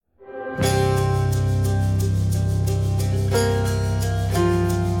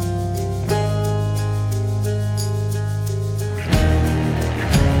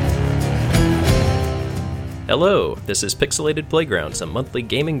Hello, this is Pixelated Playgrounds, a monthly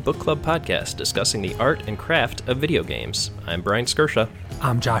gaming book club podcast discussing the art and craft of video games. I'm Brian Skirsha.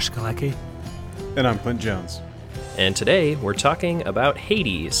 I'm Josh Galecki. And I'm Clint Jones. And today we're talking about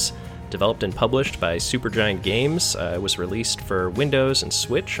Hades. Developed and published by Supergiant Games, it was released for Windows and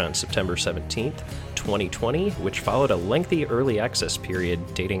Switch on September 17th, 2020, which followed a lengthy early access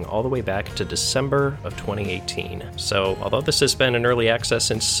period dating all the way back to December of 2018. So, although this has been an early access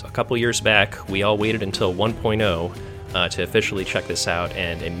since a couple years back, we all waited until 1.0 to officially check this out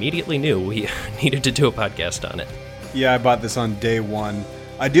and immediately knew we needed to do a podcast on it. Yeah, I bought this on day one.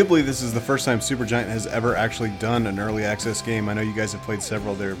 I do believe this is the first time Supergiant has ever actually done an early access game. I know you guys have played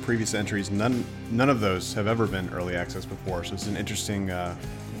several of their previous entries. None of those have ever been early access before, so it's an interesting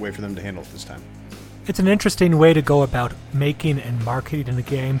way for them to handle it this time. It's an interesting way to go about making and marketing a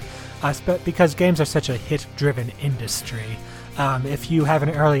game, because games are such a hit-driven industry. If you have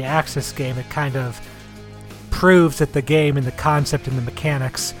an early access game, it kind of proves that the game and the concept and the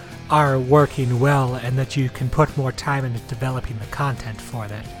mechanics are working well and that you can put more time into developing the content for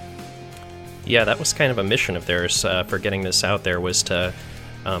that. Yeah, that was kind of a mission of theirs for getting this out there, was to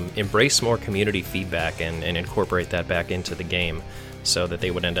embrace more community feedback and incorporate that back into the game so that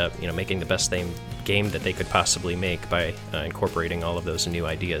they would end up making the best game that they could possibly make by incorporating all of those new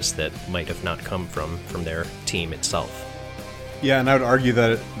ideas that might have not come from their team itself. Yeah, and I would argue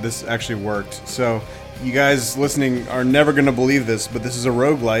that this actually worked. So you guys listening are never going to believe this, but this is a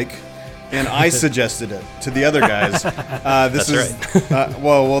roguelike, and I suggested it to the other guys. That's right.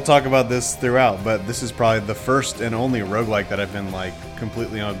 Well, we'll talk about this throughout, but this is probably the first and only roguelike that I've been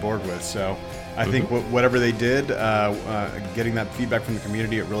completely on board with. So I think whatever they did, getting that feedback from the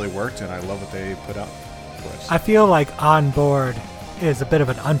community, it really worked, and I love what they put out for us. I feel like on board is a bit of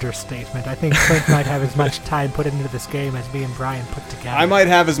an understatement. I think Clint might have as much time put into this game as me and Brian put together. I might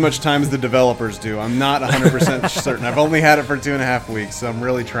have as much time as the developers do. I'm not 100% certain. I've only had it for 2.5 weeks, so I'm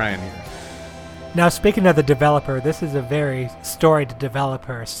really trying here. Now, speaking of the developer, this is a very storied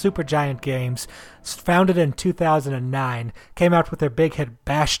developer. Supergiant Games, founded in 2009, came out with their big hit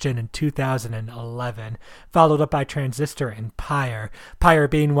Bastion in 2011, followed up by Transistor and Pyre. Pyre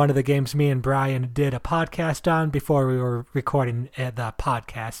being one of the games me and Brian did a podcast on before we were recording the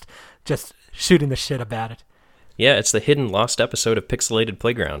podcast, just shooting the shit about it. Yeah, it's the hidden lost episode of Pixelated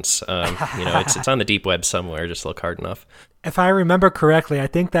Playgrounds. It's on the deep web somewhere. Just look hard enough. If I remember correctly, I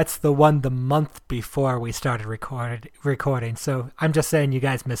think that's the one the month before we started recording. So I'm just saying you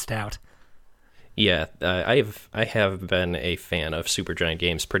guys missed out. Yeah, I have been a fan of Supergiant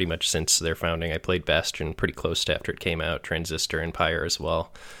Games pretty much since their founding. I played Bastion pretty close to after it came out, Transistor and Pyre as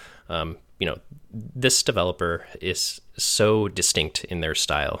well. This developer is so distinct in their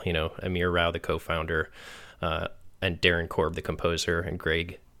style. Amir Rao, the co-founder, and Darren Korb, the composer, and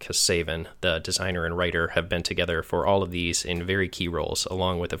Greg Kasavin, the designer and writer, have been together for all of these in very key roles,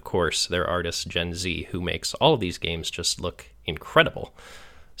 along with, of course, their artist Gen Z, who makes all of these games just look incredible.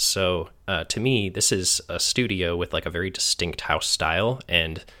 So, to me, this is a studio with a very distinct house style,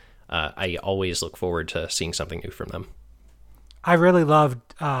 and I always look forward to seeing something new from them. I really loved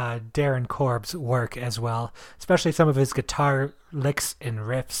Darren Korb's work as well, especially some of his guitar licks and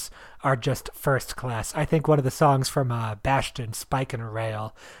riffs are just first class. I think one of the songs from Bastion, Spike and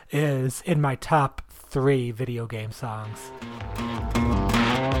Rail, is in my top 3 video game songs.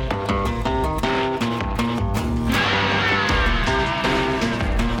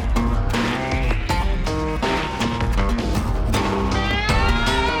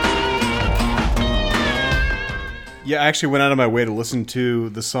 Yeah, I actually went out of my way to listen to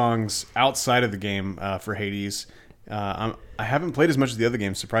the songs outside of the game for Hades. I haven't played as much as the other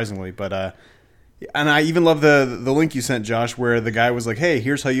games, surprisingly, but and I even love the link you sent, Josh, where the guy was like, "Hey,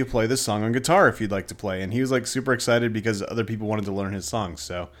 here's how you play this song on guitar if you'd like to play," and he was super excited because other people wanted to learn his songs.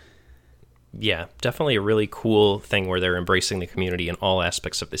 So, yeah, definitely a really cool thing where they're embracing the community in all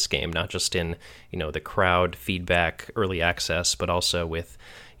aspects of this game, not just in the crowd feedback, early access, but also with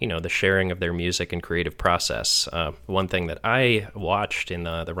the sharing of their music and creative process. One thing that I watched in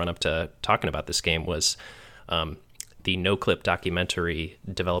the run-up to talking about this game was the NoClip documentary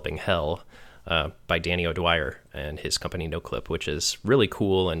Developing Hell by Danny O'Dwyer and his company NoClip, which is really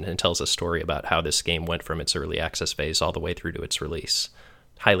cool and tells a story about how this game went from its early access phase all the way through to its release.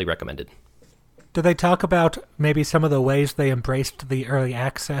 Highly recommended. Do they talk about maybe some of the ways they embraced the early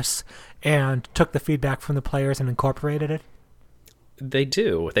access and took the feedback from the players and incorporated it? They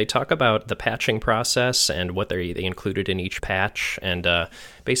do. They talk about the patching process and what they included in each patch, and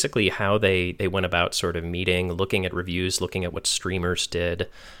basically how they went about sort of meeting, looking at reviews, looking at what streamers did.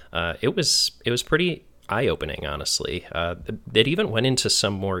 It was pretty eye-opening, honestly. It even went into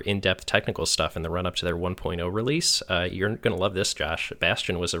some more in-depth technical stuff in the run-up to their 1.0 release. You're going to love this, Josh.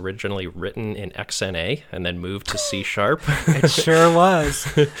 Bastion was originally written in XNA and then moved to C#. It sure was.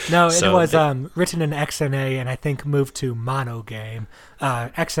 No, it was written in XNA and I think moved to Monogame.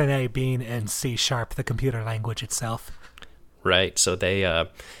 XNA being in C#, the computer language itself. Right, so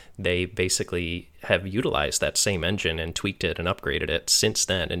they basically have utilized that same engine and tweaked it and upgraded it since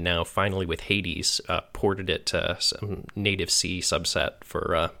then, and now finally with Hades ported it to some native C subset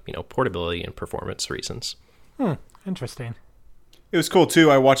for portability and performance reasons. Interesting. It was cool too.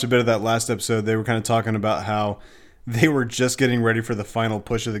 I watched a bit of that last episode. They were kind of talking about how they were just getting ready for the final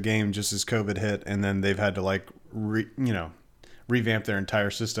push of the game just as COVID hit, and then they've had to revamp their entire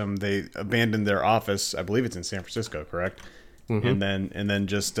system. They abandoned their office. I believe it's in San Francisco, correct? Mm-hmm. And then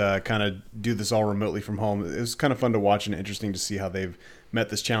just kind of do this all remotely from home. It was kind of fun to watch and interesting to see how they've met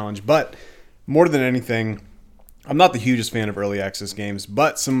this challenge. But more than anything, I'm not the hugest fan of early access games,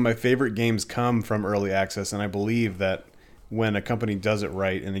 but some of my favorite games come from early access, and I believe that when a company does it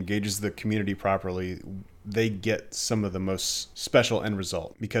right and engages the community properly, they get some of the most special end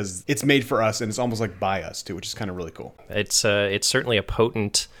result because it's made for us and it's almost like by us too, which is kind of really cool. It's certainly a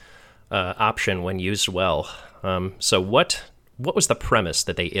potent option when used well. So what was the premise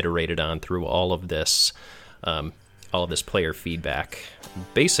that they iterated on through all of this player feedback?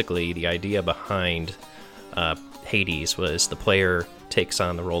 Basically, the idea behind Hades was the player takes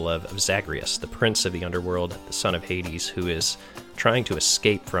on the role of Zagreus, the prince of the underworld, the son of Hades, who is trying to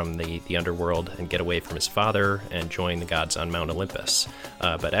escape from the underworld and get away from his father and join the gods on Mount Olympus.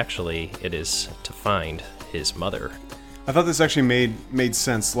 But actually, it is to find his mother. I thought this actually made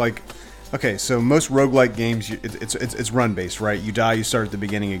sense. Like, okay, so most roguelike games, it's run-based, right? You die, you start at the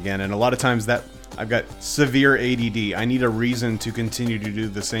beginning again, and a lot of times that I've got severe ADD. I need a reason to continue to do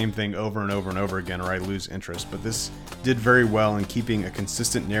the same thing over and over and over again, or I lose interest. But this did very well in keeping a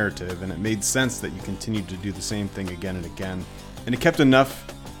consistent narrative, and it made sense that you continued to do the same thing again and again. And it kept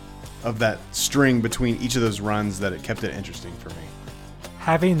enough of that string between each of those runs that it kept it interesting for me.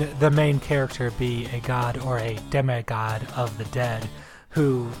 Having the main character be a god or a demigod of the dead,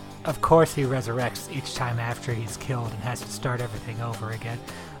 who, of course, he resurrects each time after he's killed and has to start everything over again.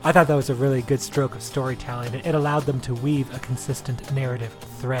 I thought that was a really good stroke of storytelling. It allowed them to weave a consistent narrative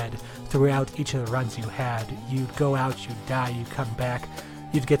thread throughout each of the runs you had. You'd go out, you'd die, you'd come back,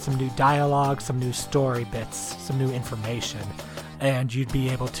 you'd get some new dialogue, some new story bits, some new information, and you'd be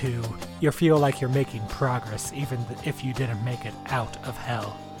able to feel like you're making progress even if you didn't make it out of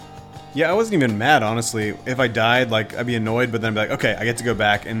hell. Yeah, I wasn't even mad, honestly. If I died, like, I'd be annoyed, but then I'd be like, okay, I get to go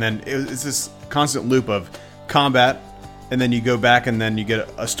back. And then it's this constant loop of combat, and then you go back, and then you get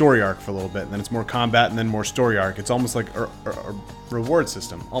a story arc for a little bit, and then it's more combat, and then more story arc. It's almost like a reward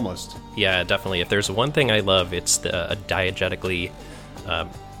system, almost. Yeah, definitely. If there's one thing I love, it's a diegetically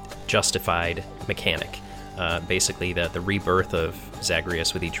justified mechanic. Basically, the rebirth of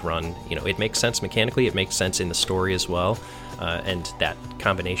Zagreus with each run, it makes sense mechanically, it makes sense in the story as well. And that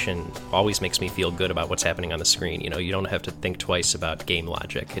combination always makes me feel good about what's happening on the screen. You don't have to think twice about game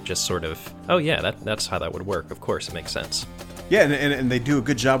logic. It just sort of, oh yeah, that's how that would work. Of course, it makes sense. Yeah, and they do a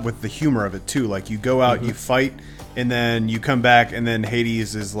good job with the humor of it too. Like, you go out, you fight, and then you come back, and then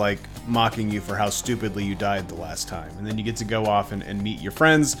Hades is like mocking you for how stupidly you died the last time. And then you get to go off and meet your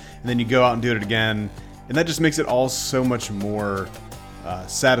friends, and then you go out and do it again. And that just makes it all so much more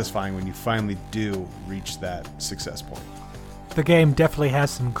satisfying when you finally do reach that success point. The game definitely has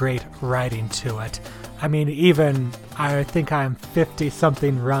some great writing to it. I mean, even I think I'm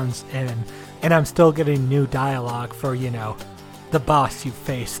 50-something runs in, and I'm still getting new dialogue for, the boss you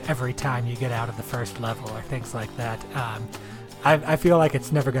face every time you get out of the first level or things like that. I feel like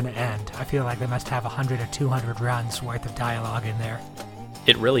it's never going to end. I feel like they must have 100 or 200 runs worth of dialogue in there.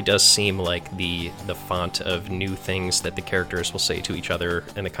 It really does seem like the font of new things that the characters will say to each other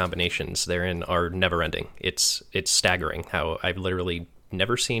and the combinations therein are never ending. It's staggering how I've literally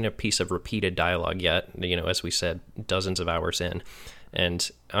never seen a piece of repeated dialogue yet, as we said, dozens of hours in.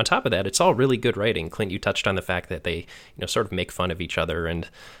 And on top of that, it's all really good writing. Clint, you touched on the fact that they, sort of make fun of each other and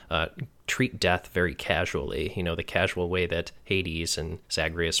treat death very casually. The casual way that Hades and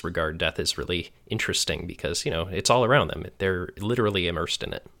Zagreus regard death is really interesting because, it's all around them. They're literally immersed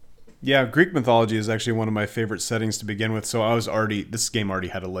in it. Yeah, Greek mythology is actually one of my favorite settings to begin with. So this game already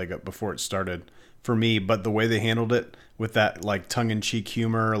had a leg up before it started for me. But the way they handled it with that like tongue-in-cheek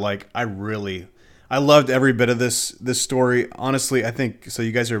humor, like I loved every bit of this story. Honestly, I think, so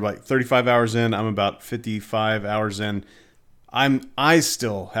you guys are like 35 hours in. I'm about 55 hours in. I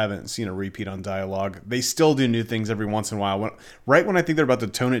still haven't seen a repeat on dialogue. They still do new things every once in a while. Right when I think they're about to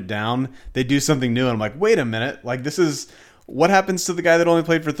tone it down, they do something new, and I'm like, wait a minute, like this is what happens to the guy that only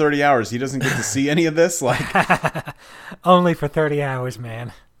played for 30 hours? He doesn't get to see any of this, like only for 30 hours,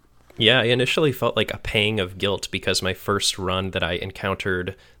 man. Yeah, I initially felt like a pang of guilt because my first run that I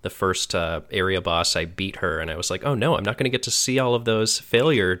encountered the first area boss, I beat her, and I was like, oh no, I'm not going to get to see all of those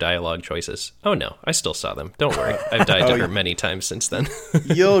failure dialogue choices. Oh no, I still saw them. Don't worry. I've died to her many times since then.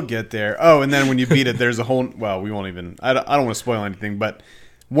 You'll get there. Oh, and then when you beat it, there's a whole, well, we won't even, I don't want to spoil anything, but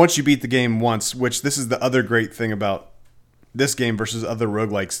once you beat the game once, which this is the other great thing about this game versus other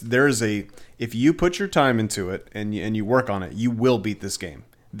roguelikes, there is if you put your time into it and you work on it, you will beat this game.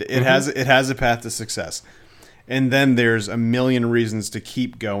 It has a path to success, and then there's a million reasons to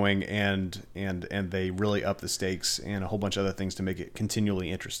keep going, and they really up the stakes and a whole bunch of other things to make it continually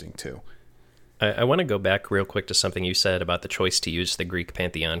interesting too. I want to go back real quick to something you said about the choice to use the Greek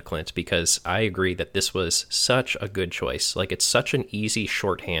pantheon, Clint, because I agree that this was such a good choice. Like, it's such an easy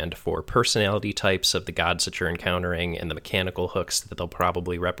shorthand for personality types of the gods that you're encountering and the mechanical hooks that they'll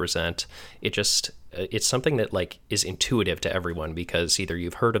probably represent. It's something that like is intuitive to everyone because either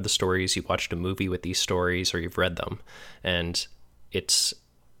you've heard of the stories, you've watched a movie with these stories, or you've read them. And it's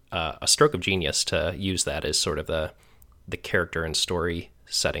a stroke of genius to use that as sort of the character and story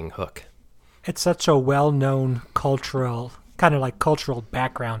setting hook. It's such a well-known cultural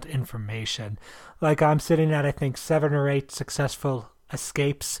background information. Like, I'm sitting at, I think, 7 or 8 successful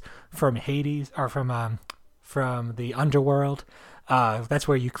escapes from Hades, or from the underworld. That's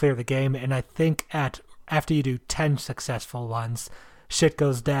where you clear the game, and I think after you do 10 successful ones, shit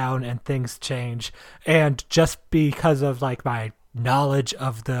goes down and things change. And just because of like my knowledge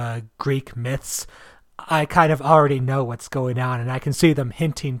of the Greek myths, I kind of already know what's going on, and I can see them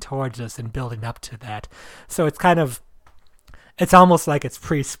hinting towards us and building up to that. So it's almost like it's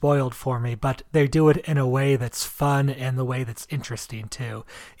pre-spoiled for me, but they do it in a way that's fun and the way that's interesting too.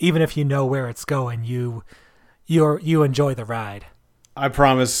 Even if you know where it's going, you enjoy the ride. I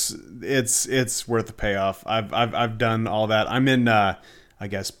promise it's worth the payoff. I've done all that. I'm in I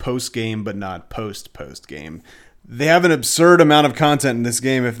guess post game, but not post game. They have an absurd amount of content in this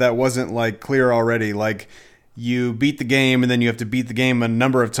game. If that wasn't like clear already, like you beat the game and then you have to beat the game a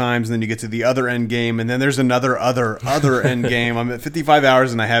number of times, and then you get to the other end game, and then there's another other end game. I'm at 55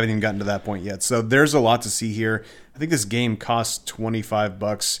 hours and I haven't even gotten to that point yet. So there's a lot to see here. I think this game costs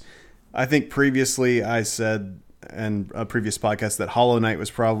 $25. I think previously I said in a previous podcast that Hollow Knight was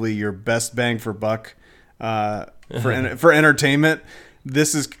probably your best bang for buck for entertainment.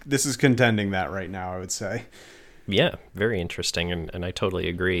 This is contending that right now, I would say. Yeah, very interesting, and I totally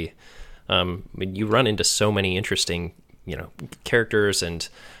agree. You run into so many interesting, characters and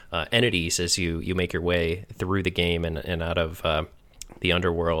entities as you make your way through the game and out of the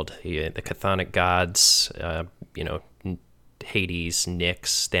underworld. The chthonic gods, Hades,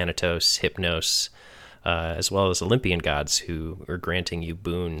 Nyx, Thanatos, Hypnos, as well as Olympian gods who are granting you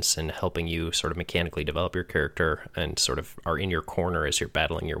boons and helping you sort of mechanically develop your character and sort of are in your corner as you're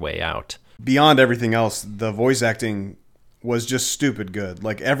battling your way out. Beyond everything else, the voice acting was just stupid good.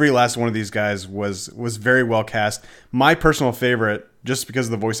 Like, every last one of these guys was very well cast. My personal favorite, just because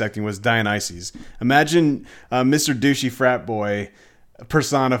of the voice acting, was Dionysus. Imagine Mr. Douchey Frat Boy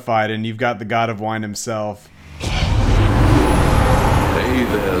personified, and you've got the god of wine himself. Hey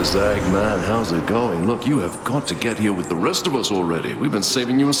there, Zagman. How's it going? Look, you have got to get here with the rest of us already. We've been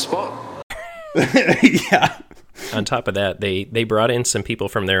saving you a spot. Yeah. On top of that, they brought in some people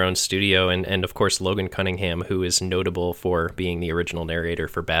from their own studio, and of course Logan Cunningham, who is notable for being the original narrator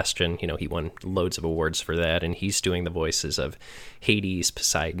for Bastion. He won loads of awards for that, and he's doing the voices of Hades,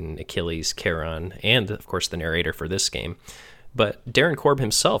 Poseidon, Achilles, Charon, and of course the narrator for this game. But Darren Korb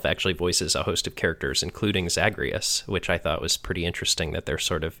himself actually voices a host of characters, including Zagreus, which I thought was pretty interesting that they're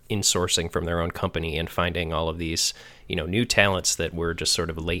sort of insourcing from their own company and finding all of these, new talents that were just sort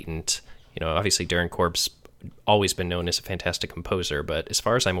of latent. Obviously Darren Korb's always been known as a fantastic composer, but as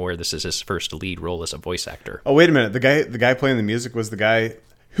far as I'm aware, this is his first lead role as a voice actor. Oh, wait a minute. The guy playing the music was the guy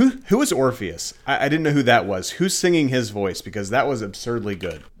who was Orpheus. I didn't know who that was. Who's singing his voice? Because that was absurdly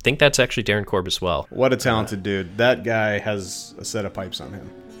good. I think that's actually Darren Korb as well. What a talented dude. That guy has a set of pipes on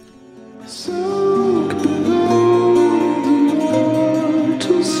him.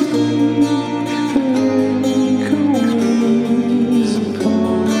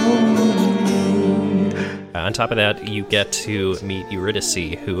 On top of that, you get to meet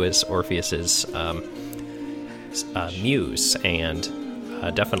Eurydice, who is Orpheus's muse, and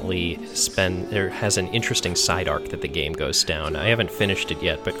definitely has an interesting side arc that the game goes down. I haven't finished it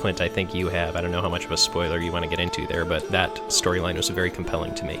yet, but Clint, I think you have. I don't know how much of a spoiler you want to get into there, but that storyline was very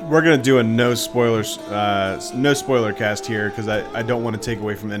compelling to me. We're going to do a no spoiler cast here because I don't want to take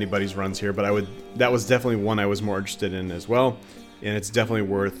away from anybody's runs here, but that was definitely one I was more interested in as well, and it's definitely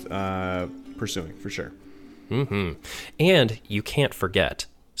worth pursuing for sure. Mm-hmm. And you can't forget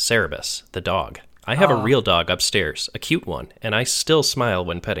Cerebus, the dog. I have a real dog upstairs, a cute one, and I still smile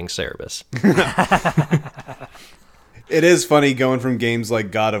when petting Cerebus. It is funny going from games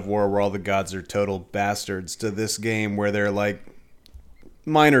like God of War, where all the gods are total bastards, to this game where they're like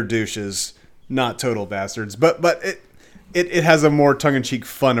minor douches, not total bastards. But it has a more tongue-in-cheek,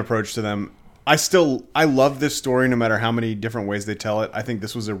 fun approach to them. I love this story no matter how many different ways they tell it. I think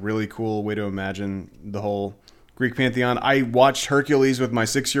this was a really cool way to imagine the whole Greek pantheon. I watched Hercules with my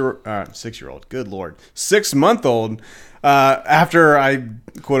 6-month-old after I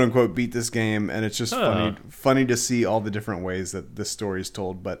quote unquote beat this game, and it's just funny to see all the different ways that this story is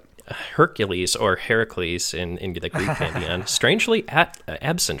told. But Hercules, or Heracles in the Greek pantheon, strangely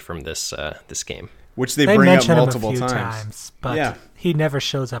absent from this game, which they bring up multiple him a few times. But he never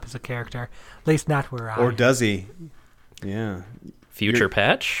shows up as a character, at least not where I am. Or does he? Yeah. Future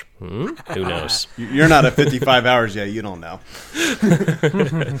patch? Who knows? You're not at 55 hours yet. You don't know.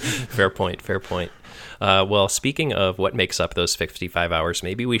 Fair point. Well, speaking of what makes up those 55 hours,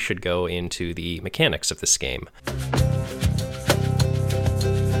 maybe we should go into the mechanics of this game.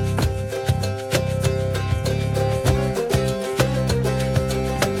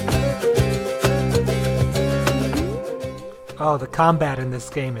 Oh, the combat in this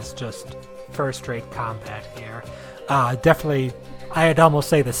game is just first-rate combat here. Definitely, I'd almost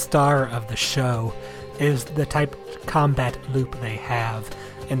say the star of the show is the type of combat loop they have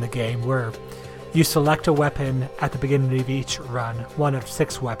in the game, where you select a weapon at the beginning of each run, one of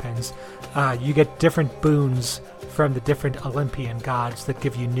 6 weapons. You get different boons from the different Olympian gods that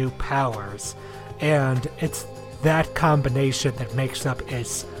give you new powers, and it's that combination that makes up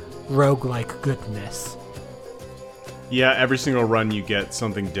its roguelike goodness. Yeah, every single run you get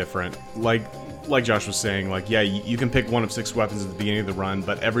something different. Like Josh was saying, you can pick one of 6 weapons at the beginning of the run,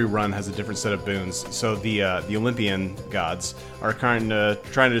 but every run has a different set of boons. So the Olympian gods are kind of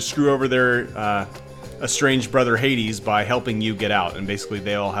trying to screw over their estranged brother Hades by helping you get out, and basically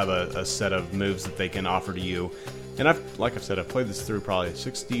they all have a set of moves that they can offer to you. And I've said, I've played this through probably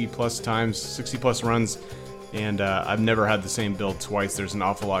 60 plus runs, and I've never had the same build twice. There's an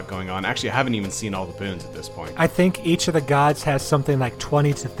awful lot going on. Actually, I haven't even seen all the boons at this point. I think each of the gods has something like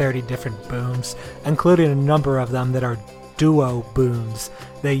 20 to 30 different boons, including a number of them that are duo boons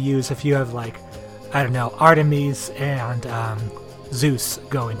they use if you have, Artemis and Zeus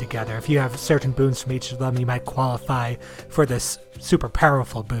going together. If you have certain boons from each of them, you might qualify for this super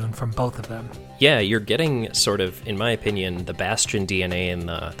powerful boon from both of them. Yeah, you're getting sort of, in my opinion, the Bastion DNA in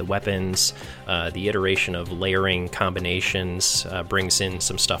the weapons. The iteration of layering combinations brings in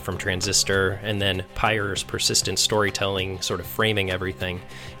some stuff from Transistor, and then Pyre's persistent storytelling sort of framing everything.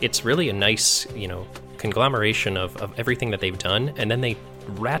 It's really a nice, conglomeration of everything that they've done, and then they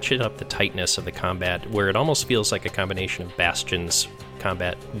ratchet up the tightness of the combat, where it almost feels like a combination of Bastion's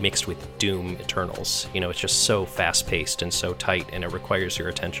combat mixed with Doom Eternals. It's just so fast-paced and so tight, and it requires your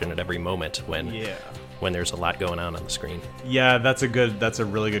attention at every moment when there's a lot going on the screen. Yeah, that's a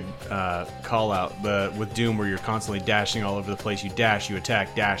really good call out. With Doom, where you're constantly dashing all over the place. You dash, you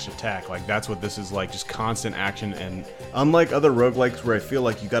attack, dash, attack. That's what this is like, just constant action. And unlike other roguelikes where I feel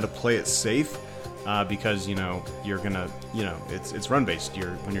like you got to play it safe, because you're gonna it's run based.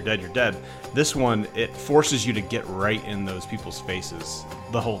 When you're dead, you're dead. This one, it forces you to get right in those people's faces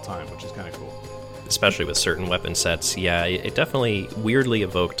the whole time, which is kind of cool. Especially with certain weapon sets. Yeah, it definitely weirdly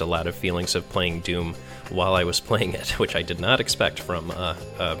evoked a lot of feelings of playing Doom while I was playing it, which I did not expect from a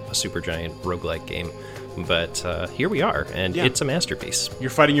Supergiant roguelike game. But here we are, and it's a masterpiece. You're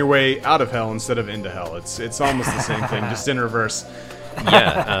fighting your way out of hell instead of into hell. It's almost the same thing, just in reverse.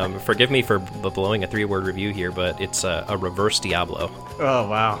 Yeah, forgive me for blowing a 3-word review here, but it's a reverse Diablo. Oh,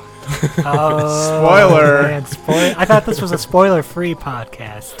 wow. Spoiler! Man, I thought this was a spoiler-free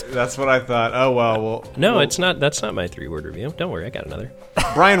podcast. That's what I thought. Oh, well. No, it's not. That's not my 3-word review. Don't worry, I got another.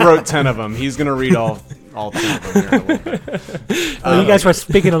 Brian wrote 10 of them. He's going to read all 10 of them here in a little bit. Well, you guys were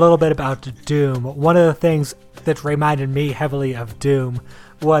speaking a little bit about Doom. One of the things that reminded me heavily of Doom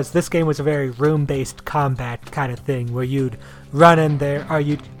was this game was a very room-based combat kind of thing, where you'd run in there, or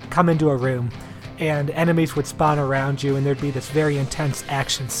you'd come into a room, and enemies would spawn around you, and there'd be this very intense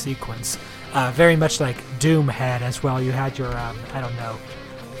action sequence, very much like Doom had as well. You had your,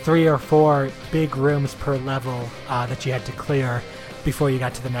 3 or 4 big rooms per level that you had to clear, before you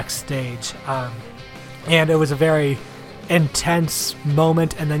got to the next stage. And it was a very intense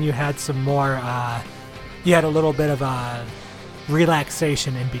moment, and then you had some more, you had a little bit of a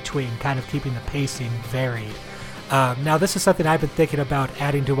relaxation in between, kind of keeping the pacing varied. Now, this is something I've been thinking about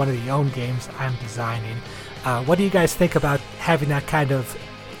adding to one of the own games I'm designing. What do you guys think about having that kind of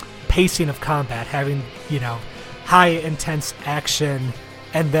pacing of combat, having, high intense action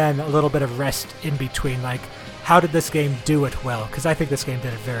and then a little bit of rest in between? Like, how did this game do it well? Because I think this game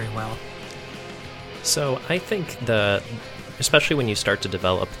did it very well. So I think especially when you start to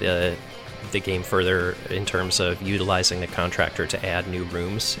develop the game further in terms of utilizing the contractor to add new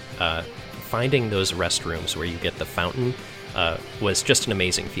rooms, finding those rest rooms where you get the fountain was just an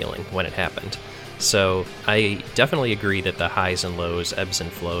amazing feeling when it happened. So I definitely agree that the highs and lows, ebbs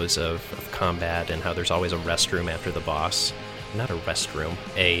and flows of combat, and how there's always a restroom after the boss. Not a restroom,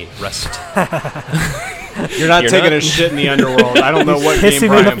 a rest. You're not taking a shit in the underworld. I don't know what game Pissing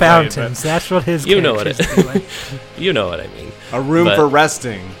Brian in the fountains. played, That's what his You know what character's doing. You know what I mean. a room But- for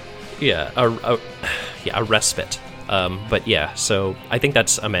resting. Yeah, a respite. But yeah, so I think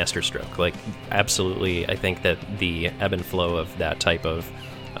that's a masterstroke. Like, absolutely, I think that the ebb and flow of that type of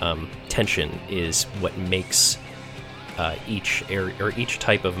tension is what makes each area or each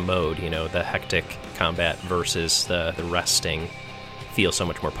type of mode, the hectic combat versus the resting, feel so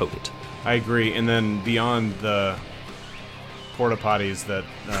much more potent. I agree. And then beyond the porta potties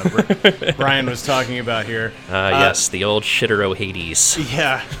that Brian was talking about here. Yes, the old Shitaro Hades.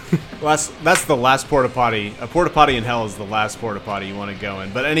 Yeah, well, that's the last porta potty. A porta potty in hell is the last porta potty you want to go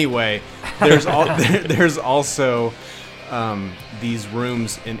in. But anyway, there's there's also these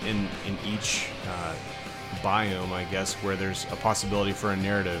rooms in each biome, I guess, where there's a possibility for a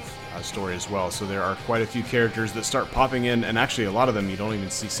narrative story as well. So there are quite a few characters that start popping in, and actually a lot of them you don't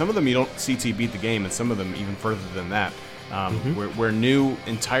even see. Some of them you don't see till you beat the game, and some of them even further than that. Where new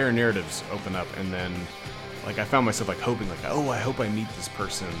entire narratives open up, and then like I found myself like hoping like, oh, I hope I meet this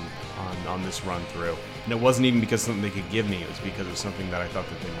person on this run through. And it wasn't even because something they could give me, it was because of something that I thought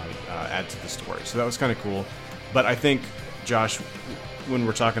that they might add to the story. So that was kind of cool. But I think, Josh, when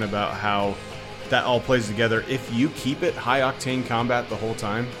we're talking about how that all plays together, if you keep it high octane combat the whole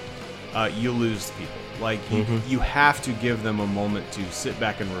time, you lose people. Like you have to give them a moment to sit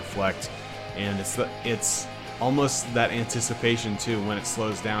back and reflect, and it's almost that anticipation too when it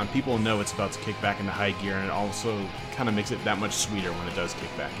slows down. People know it's about to kick back into high gear, and it also kind of makes it that much sweeter when it does kick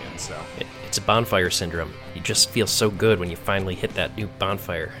back in. So It's a bonfire syndrome. You just feel so good when you finally hit that new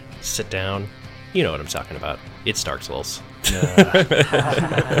bonfire. Sit down. You know what I'm talking about. It's Dark Souls.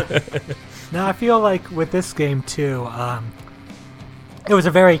 Now, I feel like with this game, too, it was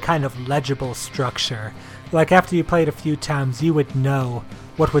a very kind of legible structure. Like, after you played a few times, you would know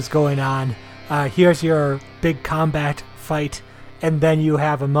what was going on. Here's your big combat fight, and then you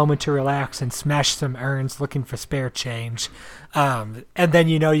have a moment to relax and smash some urns looking for spare change. And then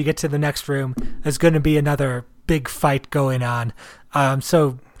you get to the next room, there's going to be another big fight going on.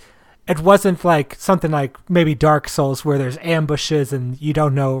 So it wasn't like something like maybe Dark Souls where there's ambushes and you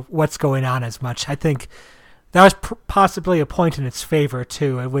don't know what's going on as much. I think that was possibly a point in its favor,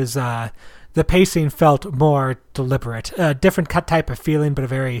 too. It was the pacing felt more deliberate. Different type of feeling, but a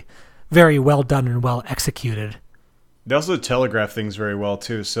very, very well done and well executed. they also telegraph things very well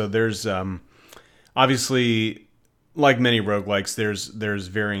too. So there's obviously, like many roguelikes, there's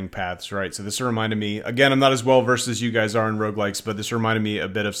varying paths, right? So this reminded me, again, I'm not as well versed as you guys are in roguelikes, but this reminded me a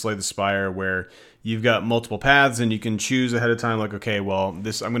bit of Slay the Spire, where you've got multiple paths and you can choose ahead of time, like, okay, well,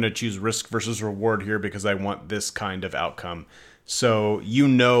 this I'm going to choose risk versus reward here because I want this kind of outcome. So you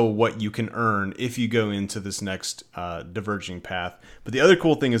know what you can earn if you go into this next diverging path. But the other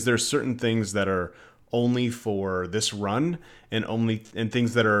cool thing is there's certain things that are only for this run and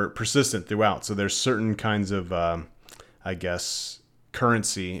things that are persistent throughout. So there's certain kinds of I guess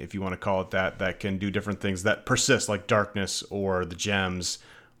currency, if you want to call it that, that can do different things that persist, like darkness or the gems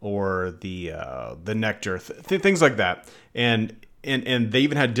or the nectar, things like that. And they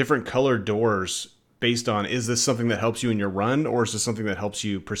even had different colored doors based on, is this something that helps you in your run or is this something that helps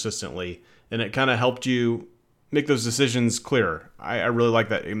you persistently? And it kind of helped you make those decisions clearer. I really like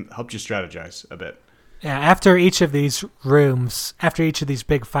that. It helped you strategize a bit. Yeah, after each of these rooms, after each of these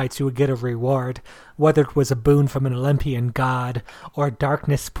big fights, you would get a reward, whether it was a boon from an Olympian god or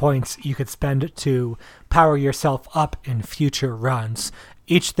darkness points you could spend to power yourself up in future runs.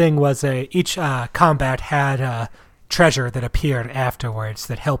 Each combat had a treasure that appeared afterwards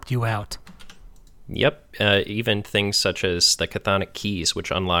that helped you out. Yep, even things such as the chthonic keys,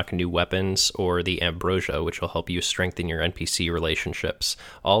 which unlock new weapons, or the ambrosia, which will help you strengthen your NPC relationships.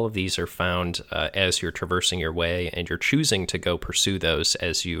 All of these are found as you're traversing your way, and you're choosing to go pursue those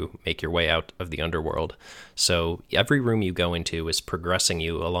as you make your way out of the underworld. So every room you go into is progressing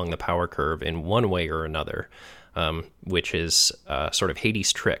you along the power curve in one way or another. Which is sort of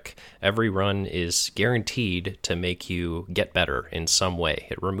Hades' trick. Every run is guaranteed to make you get better in some way.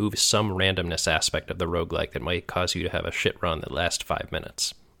 It removes some randomness aspect of the roguelike that might cause you to have a shit run that lasts 5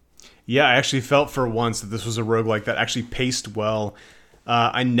 minutes. Yeah, I actually felt for once that this was a roguelike that actually paced well.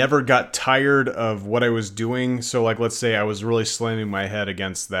 I never got tired of what I was doing. So, like, let's say I was really slamming my head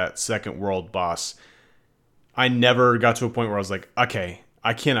against that second world boss. I never got to a point where I was like, okay,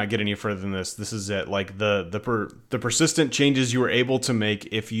 I cannot get any further than this. This is it. Like the persistent changes you were able to make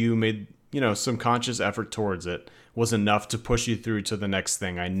if you made, some conscious effort towards it was enough to push you through to the next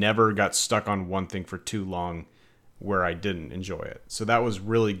thing. I never got stuck on one thing for too long where I didn't enjoy it. So that was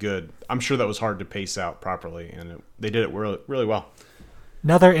really good. I'm sure that was hard to pace out properly, and they did it really, really well.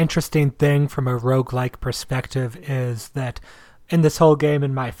 Another interesting thing from a roguelike perspective is that in this whole game,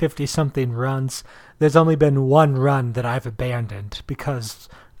 in my 50-something runs, there's only been one run that I've abandoned because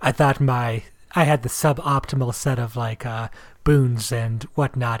I thought I had the suboptimal set of boons and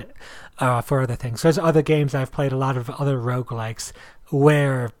whatnot for other things. There's other games I've played, a lot of other roguelikes,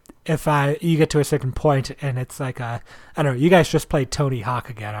 where if you get to a certain point and it's like I don't know, you guys just played Tony Hawk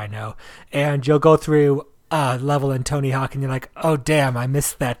again, I know, and you'll go through a level in Tony Hawk and you're like, oh damn, I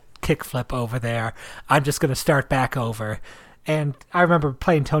missed that kickflip over there. I'm just going to start back over. And I remember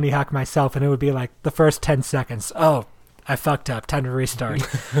playing Tony Hawk myself, and it would be like the first 10 seconds. Oh, I fucked up. Time to restart.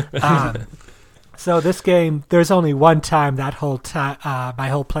 So this game, there's only one time that whole my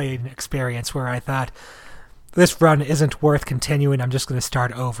whole playing experience where I thought, this run isn't worth continuing. I'm just going to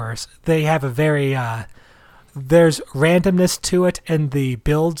start over. They have a very there's randomness to it in the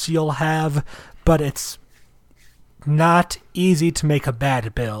builds you'll have, but it's not easy to make a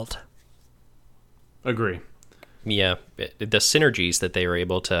bad build. Agree. Yeah, the synergies that they are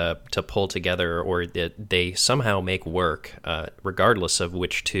able to pull together, or that they somehow make work, regardless of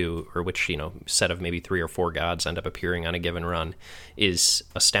which set of maybe 3 or 4 gods end up appearing on a given run, is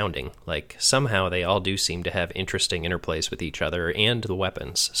astounding. Like, somehow they all do seem to have interesting interplays with each other and the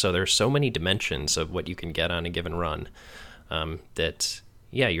weapons. So there's so many dimensions of what you can get on a given run that...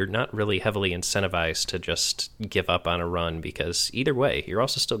 Yeah, you're not really heavily incentivized to just give up on a run, because either way, you're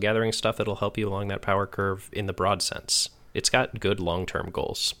also still gathering stuff that'll help you along that power curve in the broad sense. It's got good long-term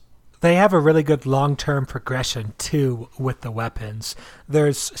goals. They have a really good long-term progression, too, with the weapons.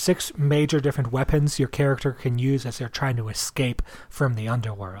 There's 6 major different weapons your character can use as they're trying to escape from the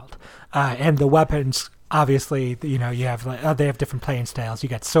underworld. And the weapons, obviously, you have they have different playing styles. You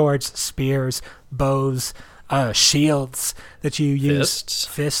got swords, spears, bows, shields that you use,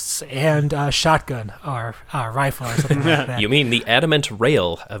 fists, and shotgun or rifle or something like that. You mean the adamant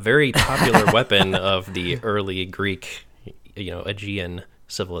rail, a very popular weapon of the early Greek, Aegean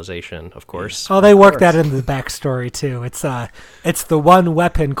civilization, of course. Oh, they work that into the backstory too. It's the one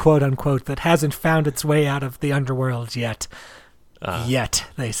weapon, quote unquote, that hasn't found its way out of the underworld yet. Yet,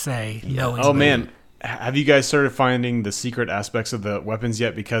 they say. Yeah. Oh man. Have you guys started finding the secret aspects of the weapons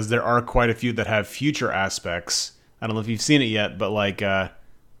yet? Because there are quite a few that have future aspects. I don't know if you've seen it yet, but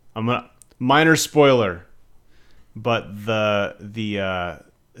minor spoiler, but the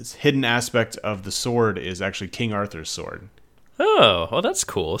hidden aspect of the sword is actually King Arthur's sword. Oh, well, that's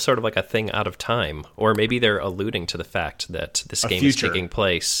cool. Sort of like a thing out of time. Or maybe they're alluding to the fact that this game is taking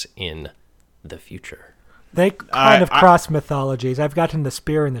place in the future. They kind of cross mythologies. I've gotten the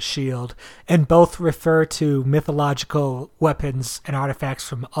spear and the shield, and both refer to mythological weapons and artifacts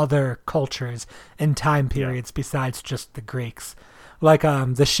from other cultures and time periods besides just the Greeks. Like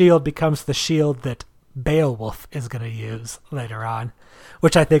the shield becomes the shield that Beowulf is going to use later on,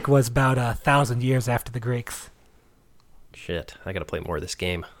 which I think was about 1,000 years after the Greeks. Shit, I gotta play more of this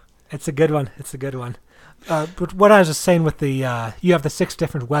game. It's a good one. But what I was just saying with the, you have the 6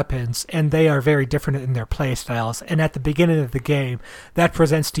 different weapons, and they are very different in their play styles. And at the beginning of the game, that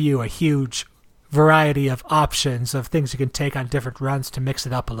presents to you a huge variety of options of things you can take on different runs to mix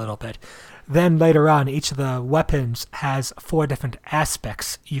it up a little bit. Then later on, each of the weapons has 4 different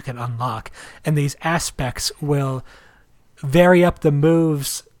aspects you can unlock. And these aspects will vary up the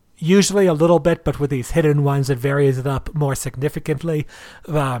moves usually a little bit, but with these hidden ones, it varies it up more significantly.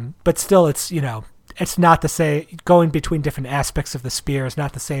 But still, it's not the same. Going between different aspects of the spear is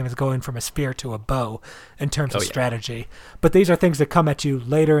not the same as going from a spear to a bow in terms of strategy. But these are things that come at you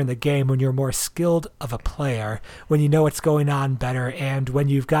later in the game when you're more skilled of a player, when you know what's going on better, and when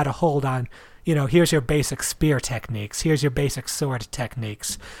you've got a hold on here's your basic spear techniques, here's your basic sword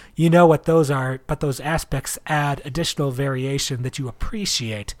techniques. You know what those are, but those aspects add additional variation that you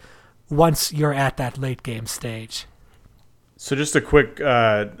appreciate once you're at that late game stage. So just a quick,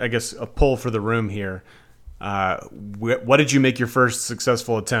 I guess, a poll for the room here. What did you make your first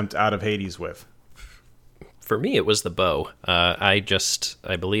successful attempt out of Hades with? For me, it was the bow. I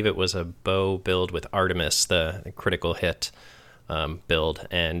believe it was a bow build with Artemis, the critical hit build,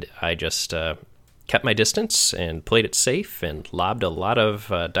 and I just kept my distance and played it safe and lobbed a lot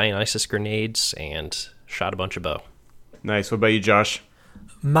of Dionysus grenades and shot a bunch of bow. Nice. What about you, Josh?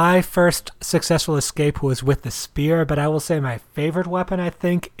 My first successful escape was with the spear, but I will say my favorite weapon, I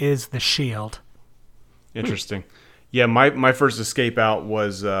think, is the shield. Interesting. Yeah, my first escape out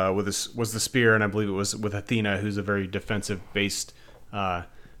was the spear, and I believe it was with Athena, who's a very defensive-based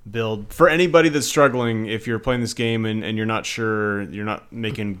build. For anybody that's struggling, if you're playing this game and you're not sure, you're not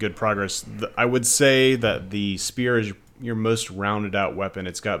making good progress, I would say that the spear is your most rounded-out weapon.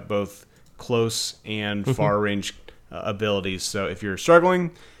 It's got both close and far-range abilities. So if you're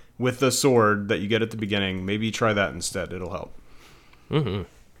struggling with the sword that you get at the beginning, maybe try that instead. It'll help.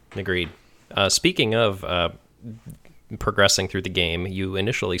 Mm-hmm. Agreed. Speaking of progressing through the game, you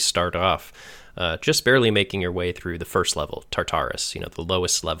initially start off just barely making your way through the first level, Tartarus, the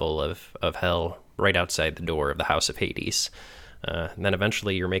lowest level of hell, right outside the door of the House of Hades. And then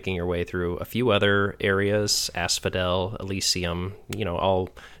eventually you're making your way through a few other areas, Asphodel, Elysium, all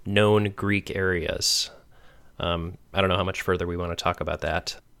known Greek areas. I don't know how much further we want to talk about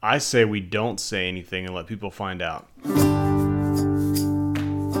that. I say we don't say anything and let people find out.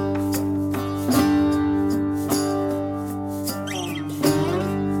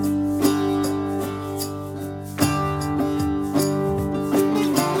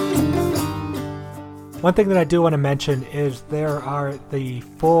 One thing that I do want to mention is there are the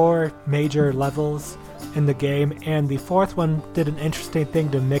 4 major levels in the game, and the 4th one did an interesting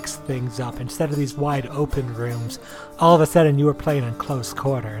thing to mix things up. Instead of these wide open rooms, all of a sudden you were playing in close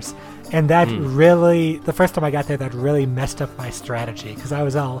quarters. And that really, the first time I got there, that really messed up my strategy, because I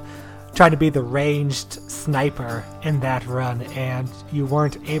was all trying to be the ranged sniper in that run, and you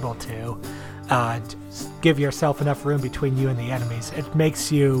weren't able to give yourself enough room between you and the enemies.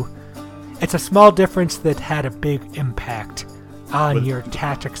 It's a small difference that had a big impact on your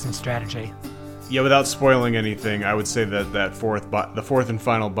tactics and strategy. Yeah, without spoiling anything, I would say that the fourth and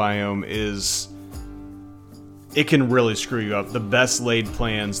final biome it can really screw you up. The best laid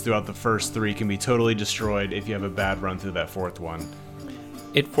plans throughout the first 3 can be totally destroyed if you have a bad run through that 4th one.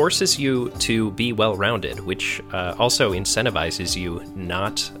 It forces you to be well-rounded, which also incentivizes you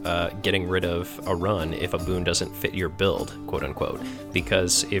not getting rid of a run if a boon doesn't fit your build, quote-unquote.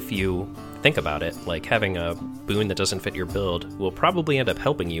 Because if you think about it, like having a boon that doesn't fit your build will probably end up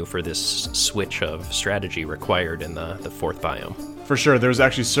helping you for this switch of strategy required in the 4th biome. For sure, there's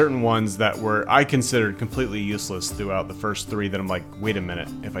actually certain ones that I considered completely useless throughout the first 3 that I'm like, wait a minute,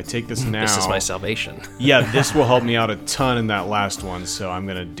 if I take this now... This is my salvation. Yeah, this will help me out a ton in that last one, so I'm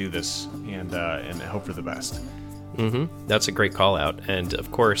going to do this and hope for the best. Mm-hmm. That's a great call out. And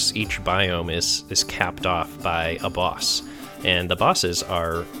of course, each biome is capped off by a boss. And the bosses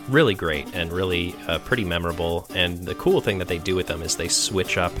are really great and really pretty memorable. And the cool thing that they do with them is they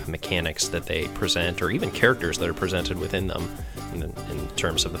switch up mechanics that they present, or even characters that are presented within them in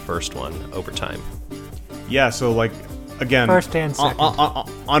terms of the first one over time. Yeah, so like, again, first and second.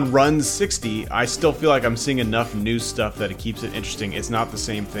 On run 60, I still feel like I'm seeing enough new stuff that it keeps it interesting. It's not the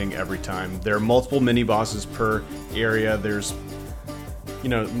same thing every time. There are multiple mini-bosses per area. There's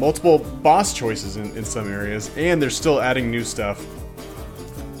multiple boss choices in some areas, and they're still adding new stuff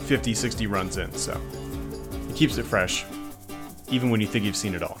 50, 60 runs in, so it keeps it fresh, even when you think you've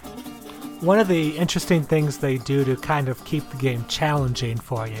seen it all. One of the interesting things they do to kind of keep the game challenging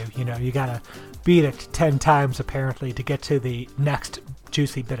for you, you gotta beat it 10 times apparently to get to the next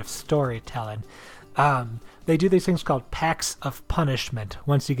juicy bit of storytelling. They do these things called packs of punishment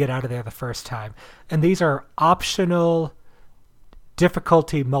once you get out of there the first time, and these are optional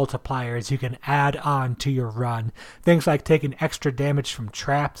difficulty multipliers you can add on to your run. Things like taking extra damage from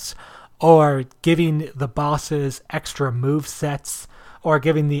traps, or giving the bosses extra move sets, or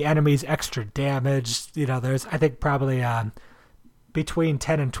giving the enemies extra damage. There's, I think, probably between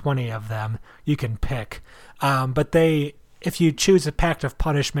 10 and 20 of them you can pick. But if you choose a pact of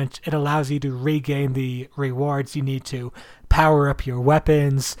punishment, it allows you to regain the rewards you need to power up your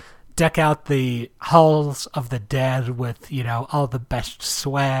weapons, deck out the hulls of the dead with, all the best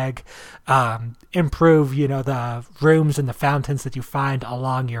swag, improve, the rooms and the fountains that you find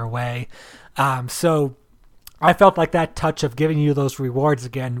along your way. So I felt like that touch of giving you those rewards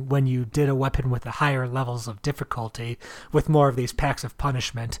again when you did a weapon with the higher levels of difficulty, with more of these packs of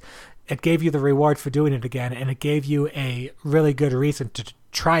punishment. It gave you the reward for doing it again, and it gave you a really good reason to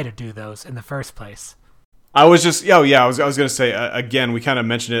try to do those in the first place. I was going to say, again, we kind of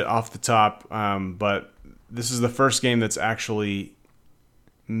mentioned it off the top, but this is the first game that's actually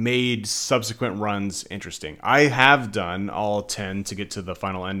made subsequent runs interesting. I have done all 10 to get to the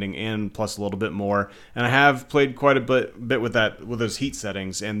final ending and plus a little bit more, and I have played quite a bit with those heat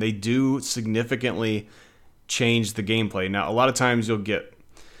settings, and they do significantly change the gameplay. Now, a lot of times you'll get,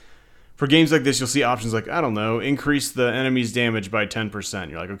 for games like this, you'll see options like, I don't know, increase the enemy's damage by 10%.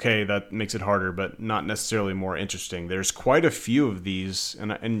 You're like, okay, that makes it harder, but not necessarily more interesting. There's quite a few of these,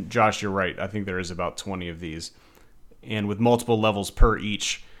 and Josh, you're right. I think there is about 20 of these, and with multiple levels per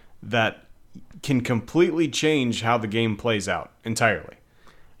each, that can completely change how the game plays out entirely.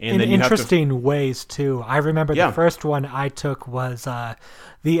 And in then interesting ways, too. I remember the first one I took was all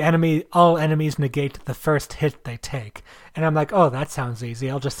enemies negate the first hit they take. And I'm like, oh, that sounds easy.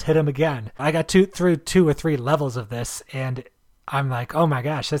 I'll just hit them again. I got through 2 or 3 levels of this, and I'm like, oh my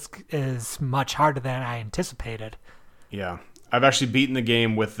gosh, this is much harder than I anticipated. Yeah. I've actually beaten the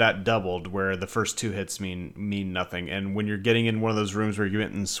game with that doubled, where the first 2 hits mean nothing. And when you're getting in one of those rooms where you're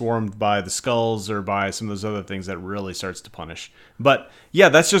getting swarmed by the skulls or by some of those other things, that really starts to punish. But yeah,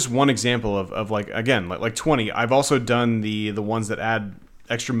 that's just one example of like, again, like 20. I've also done the ones that add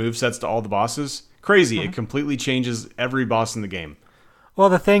extra movesets to all the bosses. Crazy. Mm-hmm. It completely changes every boss in the game. Well,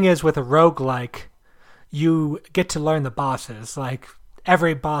 the thing is, with a roguelike, you get to learn the bosses. Like,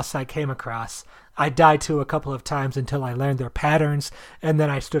 every boss I came across, I died to a couple of times until I learned their patterns, and then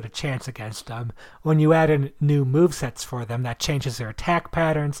I stood a chance against them. When you add in new movesets for them, that changes their attack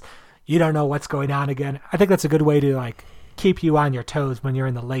patterns. You don't know what's going on again. I think that's a good way to like keep you on your toes when you're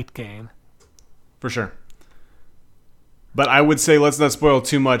in the late game. For sure. But I would say, let's not spoil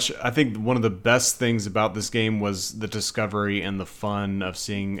too much. I think one of the best things about this game was the discovery and the fun of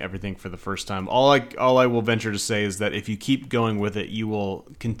seeing everything for the first time. All I will venture to say is that if you keep going with it, you will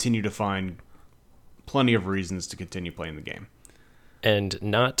continue to find plenty of reasons to continue playing the game. And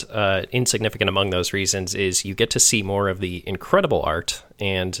not insignificant among those reasons is you get to see more of the incredible art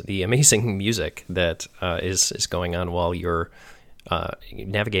and the amazing music that is going on while you're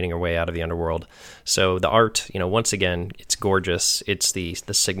navigating your way out of the underworld. So the art, once again, it's gorgeous. It's the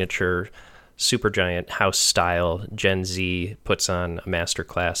signature Supergiant house style. Gen Z puts on a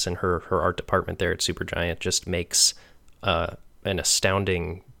masterclass in her art department there at Supergiant, just makes an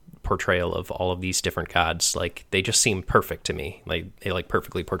astounding portrayal of all of these different gods. Like, they just seem perfect to me. Like, they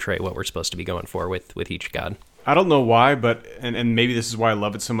perfectly portray what we're supposed to be going for with each god. I don't know why, but and maybe this is why I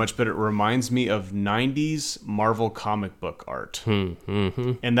love it so much, but it reminds me of 90s Marvel comic book art.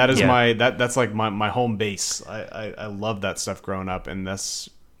 Mm-hmm. And that is that's like my home base. I love that stuff growing up, and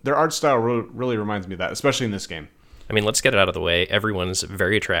their art style really reminds me of that, especially in this game. I mean, let's get it out of the way. Everyone's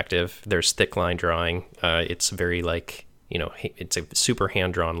very attractive. There's thick line drawing. It's very it's a super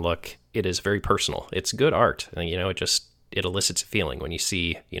hand-drawn look. It is very personal. It's good art. It elicits a feeling when you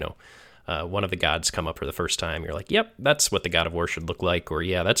see, one of the gods come up for the first time. You're like, yep, that's what the God of War should look like. Or,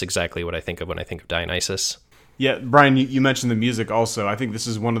 yeah, that's exactly what I think of when I think of Dionysus. Yeah, Brian, you mentioned the music also. I think this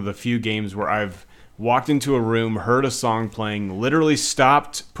is one of the few games where I've walked into a room, heard a song playing, literally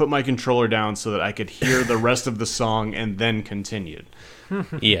stopped, put my controller down so that I could hear the rest of the song, and then continued.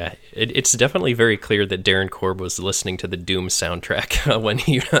 Yeah, it's definitely very clear that Darren Korb was listening to the Doom soundtrack when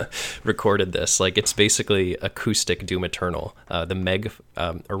he recorded this. Like, it's basically acoustic Doom Eternal.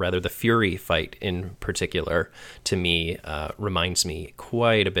 The Fury fight in particular, to me, reminds me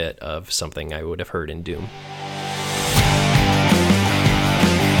quite a bit of something I would have heard in Doom.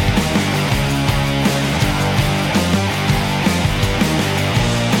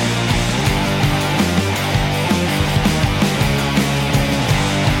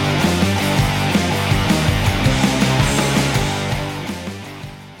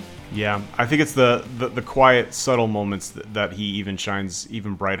 Yeah, I think it's the quiet, subtle moments that he even shines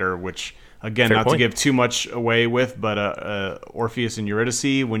even brighter, which, again, Fair not point. to give too much away with, but Orpheus and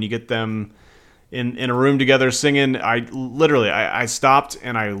Eurydice, when you get them in a room together singing, I stopped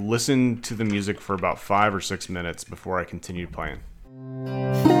and I listened to the music for about 5 or 6 minutes before I continued playing.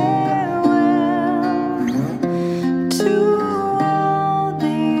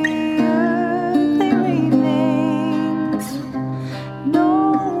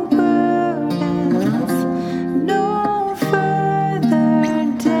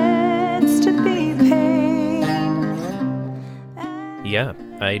 Yeah,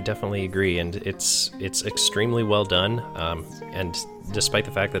 I definitely agree, and it's extremely well done. And despite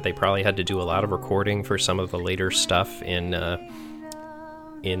the fact that they probably had to do a lot of recording for some of the later stuff in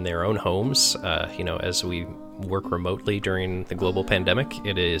their own homes, as we work remotely during the global pandemic,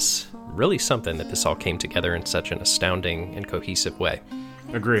 it is really something that this all came together in such an astounding and cohesive way.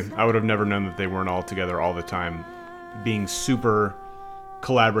 Agree. I would have never known that they weren't all together all the time, being super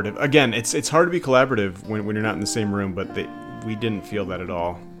collaborative. Again, it's hard to be collaborative when you're not in the same room, but we didn't feel that at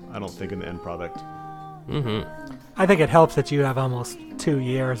all, I don't think, in the end product. Mm-hmm. I think it helps that you have almost 2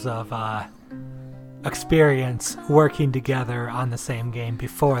 years of experience working together on the same game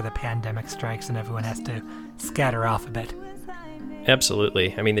before the pandemic strikes and everyone has to scatter off a bit.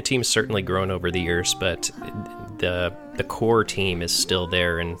 Absolutely. I mean, the team's certainly grown over the years, but the core team is still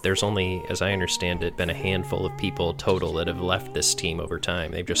there, and there's only, as I understand it, been a handful of people total that have left this team over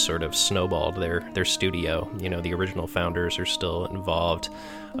time. They've just sort of snowballed their studio. The original founders are still involved.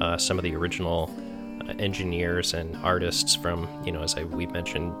 Some of the original engineers and artists from, we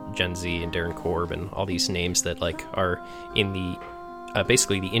mentioned, Gen Z and Darren Korb and all these names that are in the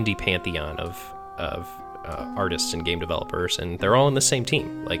basically the indie pantheon of artists and game developers, and they're all in the same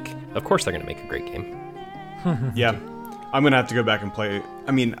team. Of course they're going to make a great game. Yeah. I'm going to have to go back and play.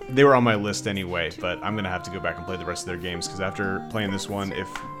 I mean, they were on my list anyway, but I'm going to have to go back and play the rest of their games, because after playing this one, if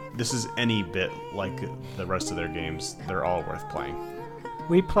this is any bit like the rest of their games, they're all worth playing.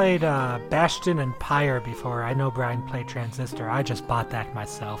 We played Bastion and Pyre before. I know Brian played Transistor. I just bought that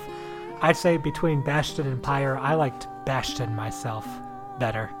myself. I'd say between Bastion and Pyre, I liked Bastion myself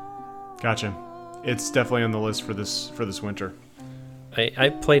better. Gotcha. It's definitely on the list for this winter. I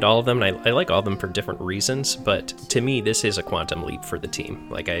played all of them, and I like all of them for different reasons, but to me, this is a quantum leap for the team.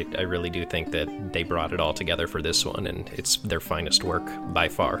 I really do think that they brought it all together for this one, and it's their finest work by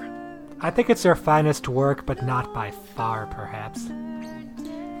far. I think it's their finest work, but not by far, perhaps.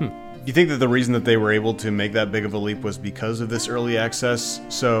 Do you think that the reason that they were able to make that big of a leap was because of this early access?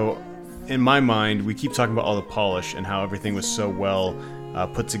 So, in my mind, we keep talking about all the polish and how everything was so well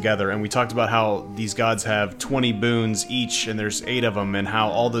put together, and we talked about how these gods have 20 boons each, and there's 8 of them, and how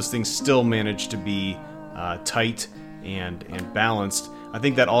all those things still manage to be tight and balanced. I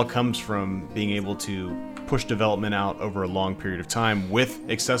think that all comes from being able to push development out over a long period of time with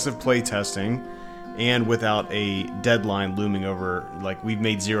excessive play testing and without a deadline looming over, we've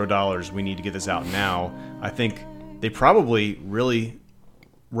made $0, we need to get this out now. I think they probably really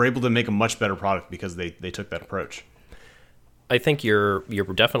were able to make a much better product because they took that approach. I think you're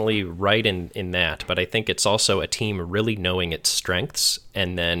definitely right in that, but I think it's also a team really knowing its strengths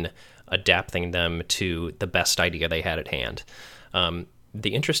and then adapting them to the best idea they had at hand.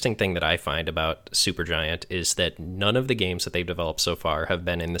 The interesting thing that I find about Supergiant is that none of the games that they've developed so far have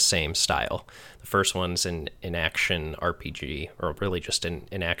been in the same style. The first one's an action RPG, or really just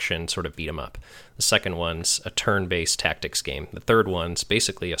an action sort of beat 'em up. The second one's a turn-based tactics game. The third one's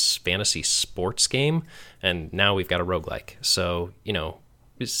basically a fantasy sports game, and now we've got a roguelike. So,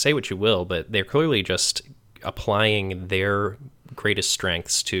 say what you will, but they're clearly just applying their greatest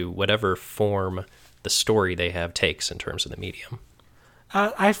strengths to whatever form the story they have takes in terms of the medium.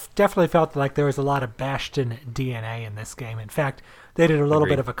 I definitely felt like there was a lot of Bastion DNA in this game. In fact, they did a little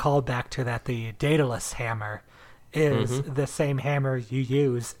bit of a callback to that. The Daedalus hammer is the same hammer you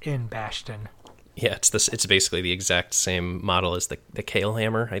use in Bastion. Yeah, it's basically the exact same model as the Kale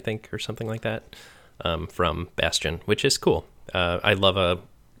hammer, I think, or something like that, from Bastion, which is cool. I love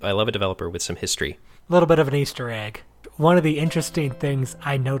a developer with some history. A little bit of an Easter egg. One of the interesting things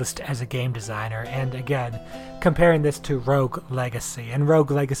I noticed as a game designer, and again, comparing this to Rogue Legacy. In Rogue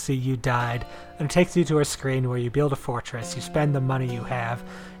Legacy, you died, and it takes you to a screen where you build a fortress, you spend the money you have,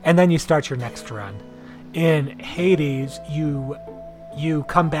 and then you start your next run. In Hades, you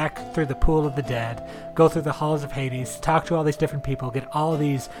come back through the Pool of the Dead, go through the halls of Hades, talk to all these different people, get all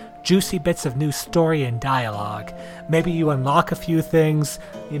these juicy bits of new story and dialogue. Maybe you unlock a few things,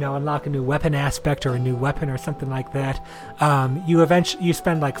 unlock a new weapon aspect or a new weapon or something like that. You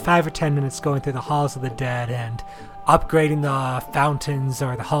spend 5 or 10 minutes going through the halls of the dead and upgrading the fountains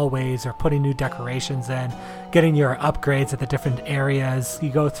or the hallways or putting new decorations in, getting your upgrades at the different areas.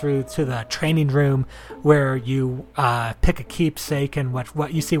 You go through to the training room where you pick a keepsake and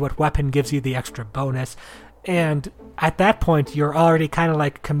what you see what weapon gives you the extra bonus. And at that point, you're already kind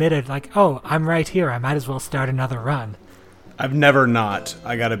of committed, oh, I'm right here. I might as well start another run. I've never not,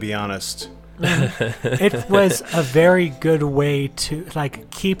 I gotta be honest. It was a very good way to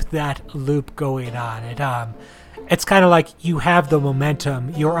keep that loop going on. it's kind of like you have the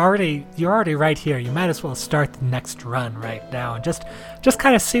momentum. You're already right here. You might as well start the next run right now and just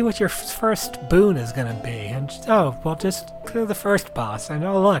kind of see what your first boon is going to be. And just clear the first boss. And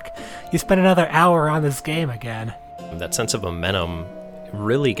look, you spent another hour on this game again. That sense of momentum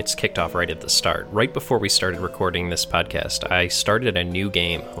really gets kicked off right at the start. Right before we started recording this podcast, I started a new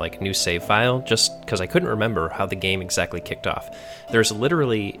game, like a new save file, just because I couldn't remember how the game exactly kicked off. There's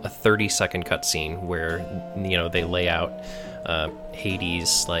literally a 30-second cutscene where, they lay out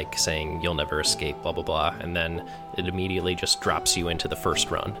Hades, like, saying, "You'll never escape, blah, blah, blah," and then it immediately just drops you into the first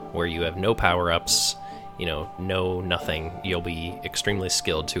run, where you have no power-ups, no nothing. You'll be extremely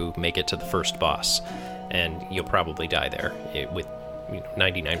skilled to make it to the first boss, and you'll probably die there with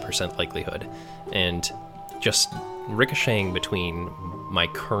 99% likelihood. And just ricocheting between my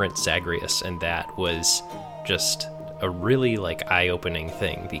current Zagreus and that was just a really eye-opening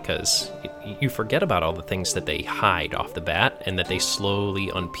thing, because you forget about all the things that they hide off the bat and that they slowly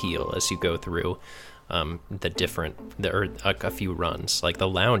unpeel as you go through a few runs. Like the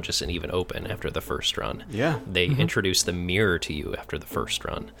lounge isn't even open after the first run. Yeah. They introduce the mirror to you after the first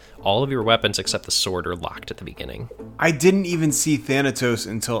run. All of your weapons except the sword are locked at the beginning. I didn't even see Thanatos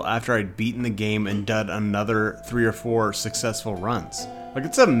until after I'd beaten the game and done another 3 or 4 successful runs. Like,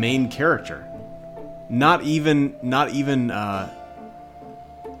 it's a main character. Not even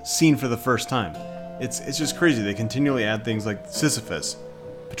seen for the first time. It's just crazy. They continually add things like Sisyphus,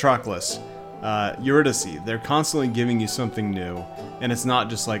 Patroclus, Eurydice. They're constantly giving you something new, and it's not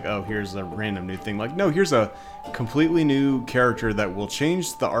just like, oh, here's a random new thing. Like, no, here's a completely new character that will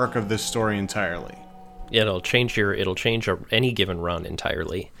change the arc of this story entirely. Yeah, it'll change any given run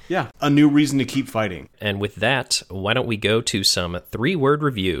entirely. Yeah, a new reason to keep fighting. And with that, why don't we go to some 3-word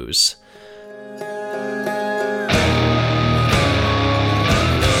reviews?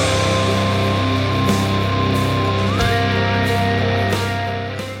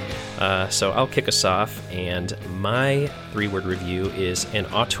 So I'll kick us off, and my 3-word review is an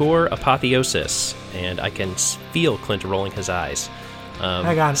auteur apotheosis, and I can feel Clint rolling his eyes.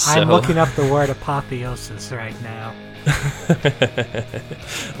 Hang on, I'm looking up the word apotheosis right now.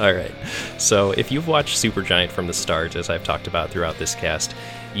 All right. So if you've watched Supergiant from the start, as I've talked about throughout this cast,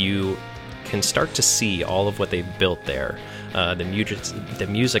 you can start to see all of what they've built there. The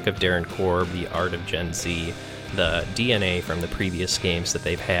music of Darren Korb, the art of Gen Z, the DNA from the previous games that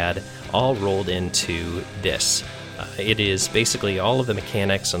they've had, all rolled into this. It is basically all of the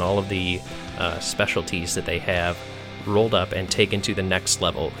mechanics and all of the specialties that they have rolled up and taken to the next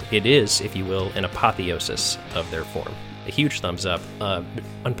level. It is, if you will, an apotheosis of their form. A huge thumbs up,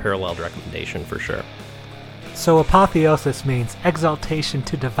 unparalleled recommendation for sure. So apotheosis means exaltation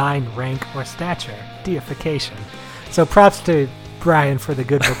to divine rank or stature, deification. So props to Brian for the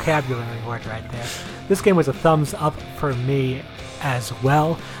good vocabulary word right there. This game was a thumbs up for me as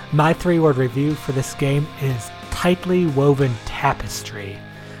well. My 3-word review for this game is tightly woven tapestry.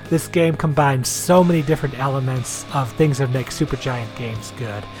 This game combines so many different elements of things that make Supergiant games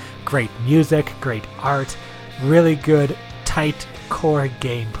good. Great music, great art, really good, tight core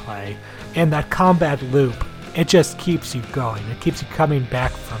gameplay. And that combat loop, it just keeps you going. It keeps you coming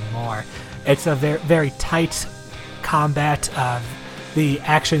back for more. It's a very, very tight combat. The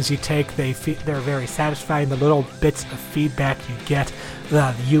actions you take, they're very satisfying. The little bits of feedback you get,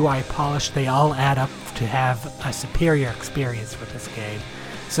 the UI polish, they all add up to have a superior experience with this game.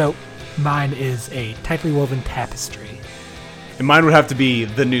 So mine is a tightly woven tapestry. And mine would have to be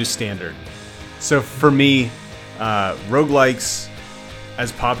the new standard. So for me, roguelikes,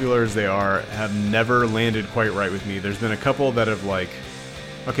 as popular as they are, have never landed quite right with me. There's been a couple that have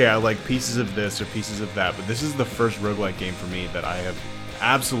okay, I like pieces of this or pieces of that, but this is the first roguelike game for me that I have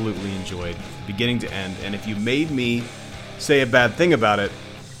absolutely enjoyed, beginning to end. And if you made me say a bad thing about it,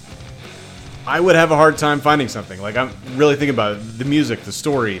 I would have a hard time finding something. Like, I'm really thinking about it. The music, the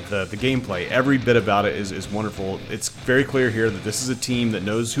story, the gameplay, every bit about it is wonderful. It's very clear here that this is a team that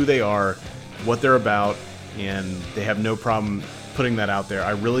knows who they are, what they're about, and they have no problem putting that out there.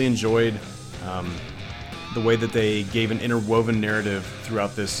 I really enjoyed the way that they gave an interwoven narrative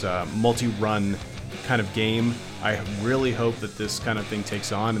throughout this multi-run kind of game. I really hope that this kind of thing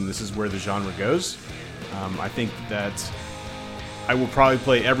takes on, and this is where the genre goes. I think that I will probably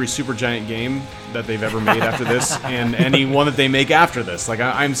play every Supergiant game that they've ever made after this, and any one that they make after this. Like,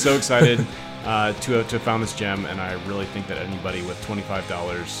 I'm so excited to have found this gem, and I really think that anybody with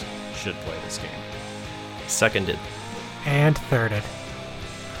 $25 should play this game. Seconded. And thirded.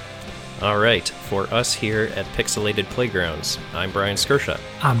 All right, for us here at Pixelated Playgrounds, I'm Brian Skirsha.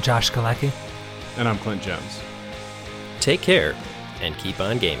 I'm Josh Galecki. And I'm Clint Jones. Take care, and keep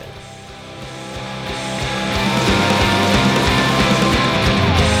on gaming.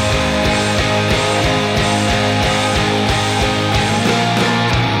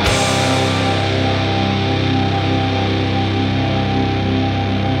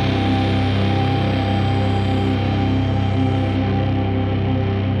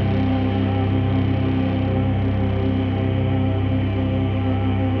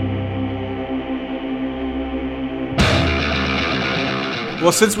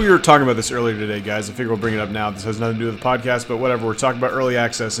 Well, since we were talking about this earlier today, guys, I figure we'll bring it up now. This has nothing to do with the podcast, but whatever. We're talking about early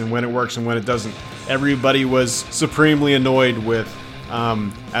access and when it works and when it doesn't. Everybody was supremely annoyed with,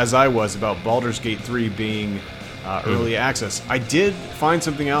 as I was, about Baldur's Gate 3 being early access. I did find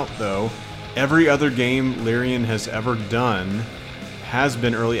something out, though. Every other game Larian has ever done has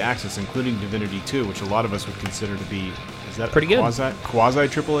been early access, including Divinity 2, which a lot of us would consider to be, is that pretty a good quasi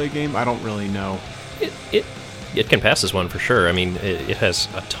AAA game? I don't really know. It can pass as one for sure. I mean, it has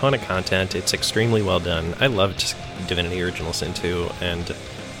a ton of content. It's extremely well done. I loved Divinity Original Sin 2, and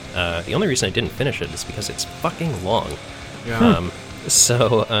the only reason I didn't finish it is because it's fucking long. Yeah.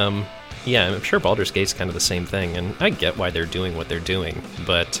 Yeah, I'm sure Baldur's Gate's kind of the same thing, and I get why they're doing what they're doing,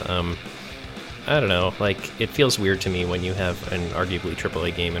 but I don't know, like, it feels weird to me when you have an arguably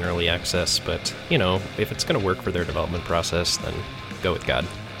AAA game in early access, but, you know, if it's going to work for their development process, then go with God.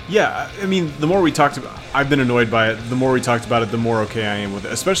 Yeah, I mean, the more we talked about, I've been annoyed by it. The more we talked about it, the more okay I am with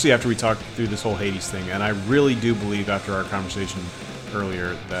it. Especially after we talked through this whole Hades thing, and I really do believe after our conversation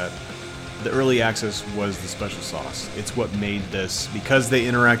earlier that the early access was the special sauce. It's what made this, because they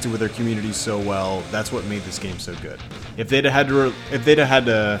interacted with their community so well. That's what made this game so good. If they'd have had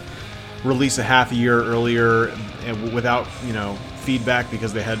to release a half a year earlier and without, you know, feedback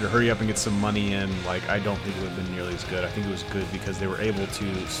because they had to hurry up and get some money in, like, I don't think it would have been nearly as good. I think it was good because they were able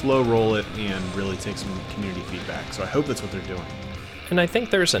to slow roll it and really take some community feedback. So I hope that's what they're doing. And I think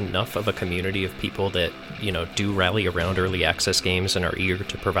there's enough of a community of people that, you know, do rally around early access games and are eager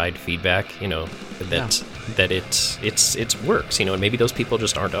to provide feedback, you know, that it works, you know, and maybe those people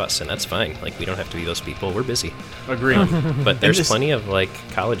just aren't us, and that's fine. Like, we don't have to be those people. We're busy. Agree. But there's plenty of, like,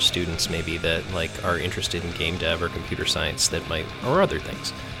 college students maybe that, like, are interested in game dev or computer science that might, or other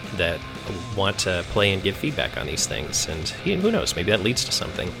things, that want to play and give feedback on these things. And who knows, maybe that leads to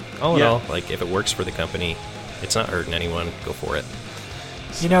something. All in all, like, if it works for the company, it's not hurting anyone, go for it.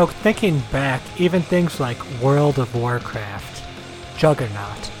 You know, thinking back, even things like World of Warcraft,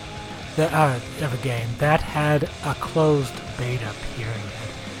 Juggernaut, of a game, that had a closed beta period.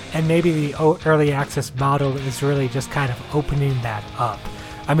 And maybe the early access model is really just kind of opening that up.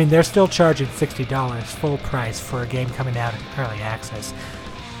 I mean, they're still charging $60 full price for a game coming out in early access.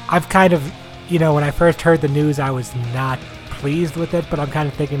 I've kind of, you know, when I first heard the news, I was not pleased with it, but I'm kind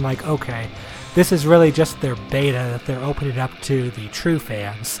of thinking like, okay, this is really just their beta that they're opening up to the true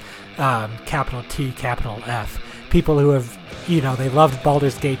fans, capital T, capital F, people who have, you know, they loved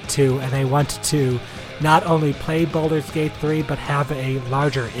Baldur's Gate 2 and they want to not only play Baldur's Gate 3 but have a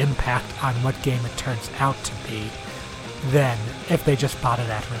larger impact on what game it turns out to be than if they just bought it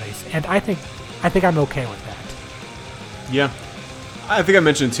at release. And I think I'm okay with that. Yeah. I think I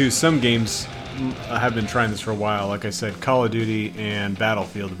mentioned too, some games have been trying this for a while. Like I said, Call of Duty and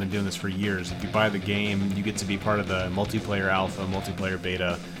Battlefield have been doing this for years. If you buy the game, you get to be part of the multiplayer alpha, multiplayer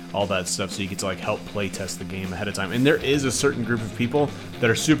beta, all that stuff, so you get to like help play test the game ahead of time. And there is a certain group of people that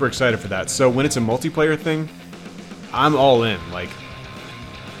are super excited for that. So when it's a multiplayer thing, I'm all in. Like,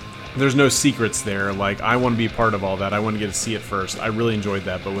 there's no secrets there. Like, I want to be part of all that. I want to get to see it first. I really enjoyed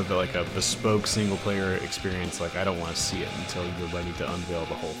that, but with like a bespoke single player experience, like, I don't want to see it until you're ready to unveil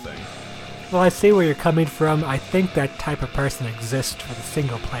the whole thing. Well, I see where you're coming from. I think that type of person exists for the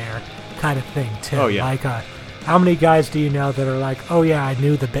single-player kind of thing too. Oh yeah. Like, how many guys do you know that are like, oh yeah, I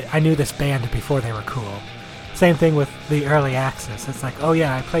knew this band before they were cool. Same thing with the early access. It's like, oh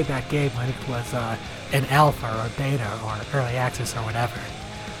yeah, I played that game when it was an alpha or beta or early access or whatever.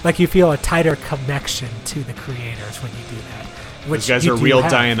 Like, you feel a tighter connection to the creators when you do that. Which those guys are real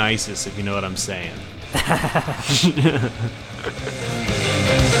Dionysus, if you know what I'm saying.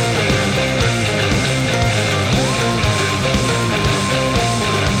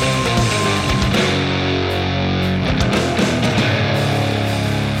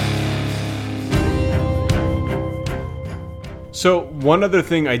 So one other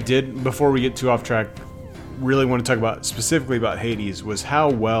thing I did before we get too off track, really want to talk about specifically about Hades, was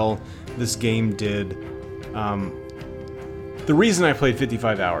how well this game did. The reason I played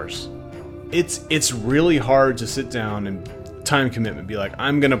 55 hours, it's really hard to sit down and time commitment, be like,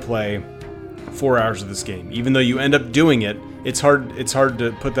 I'm gonna play 4 hours of this game. Even though you end up doing it, it's hard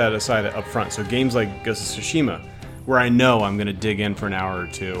to put that aside up front. So games like Ghost of Tsushima, where I know I'm gonna dig in for an hour or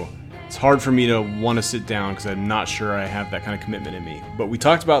two, it's hard for me to want to sit down because I'm not sure I have that kind of commitment in me. But we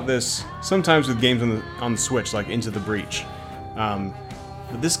talked about this sometimes with games on the Switch, like Into the Breach.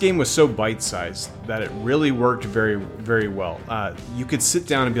 But this game was so bite-sized that it really worked very, very well. You could sit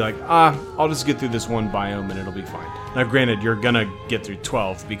down and be like, I'll just get through this one biome and it'll be fine. Now, granted, you're gonna get through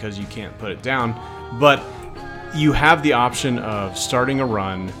 12 because you can't put it down, but you have the option of starting a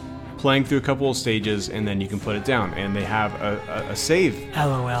run, playing through a couple of stages, and then you can put it down. And they have a save.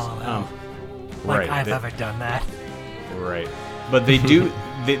 LOL. Like Right. I've ever done that. Right. But they do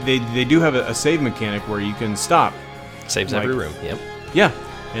they do have a save mechanic where you can stop. Saves every room. Yep. Yeah.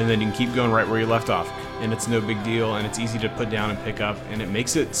 And then you can keep going right where you left off. And it's no big deal, and it's easy to put down and pick up, and it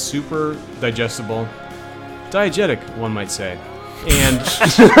makes it super digestible. Diegetic, one might say. And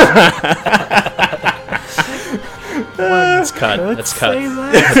It's cut. Let's It's cut. say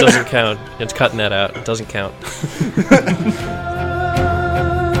that. It doesn't count. It's cutting that out. It doesn't count.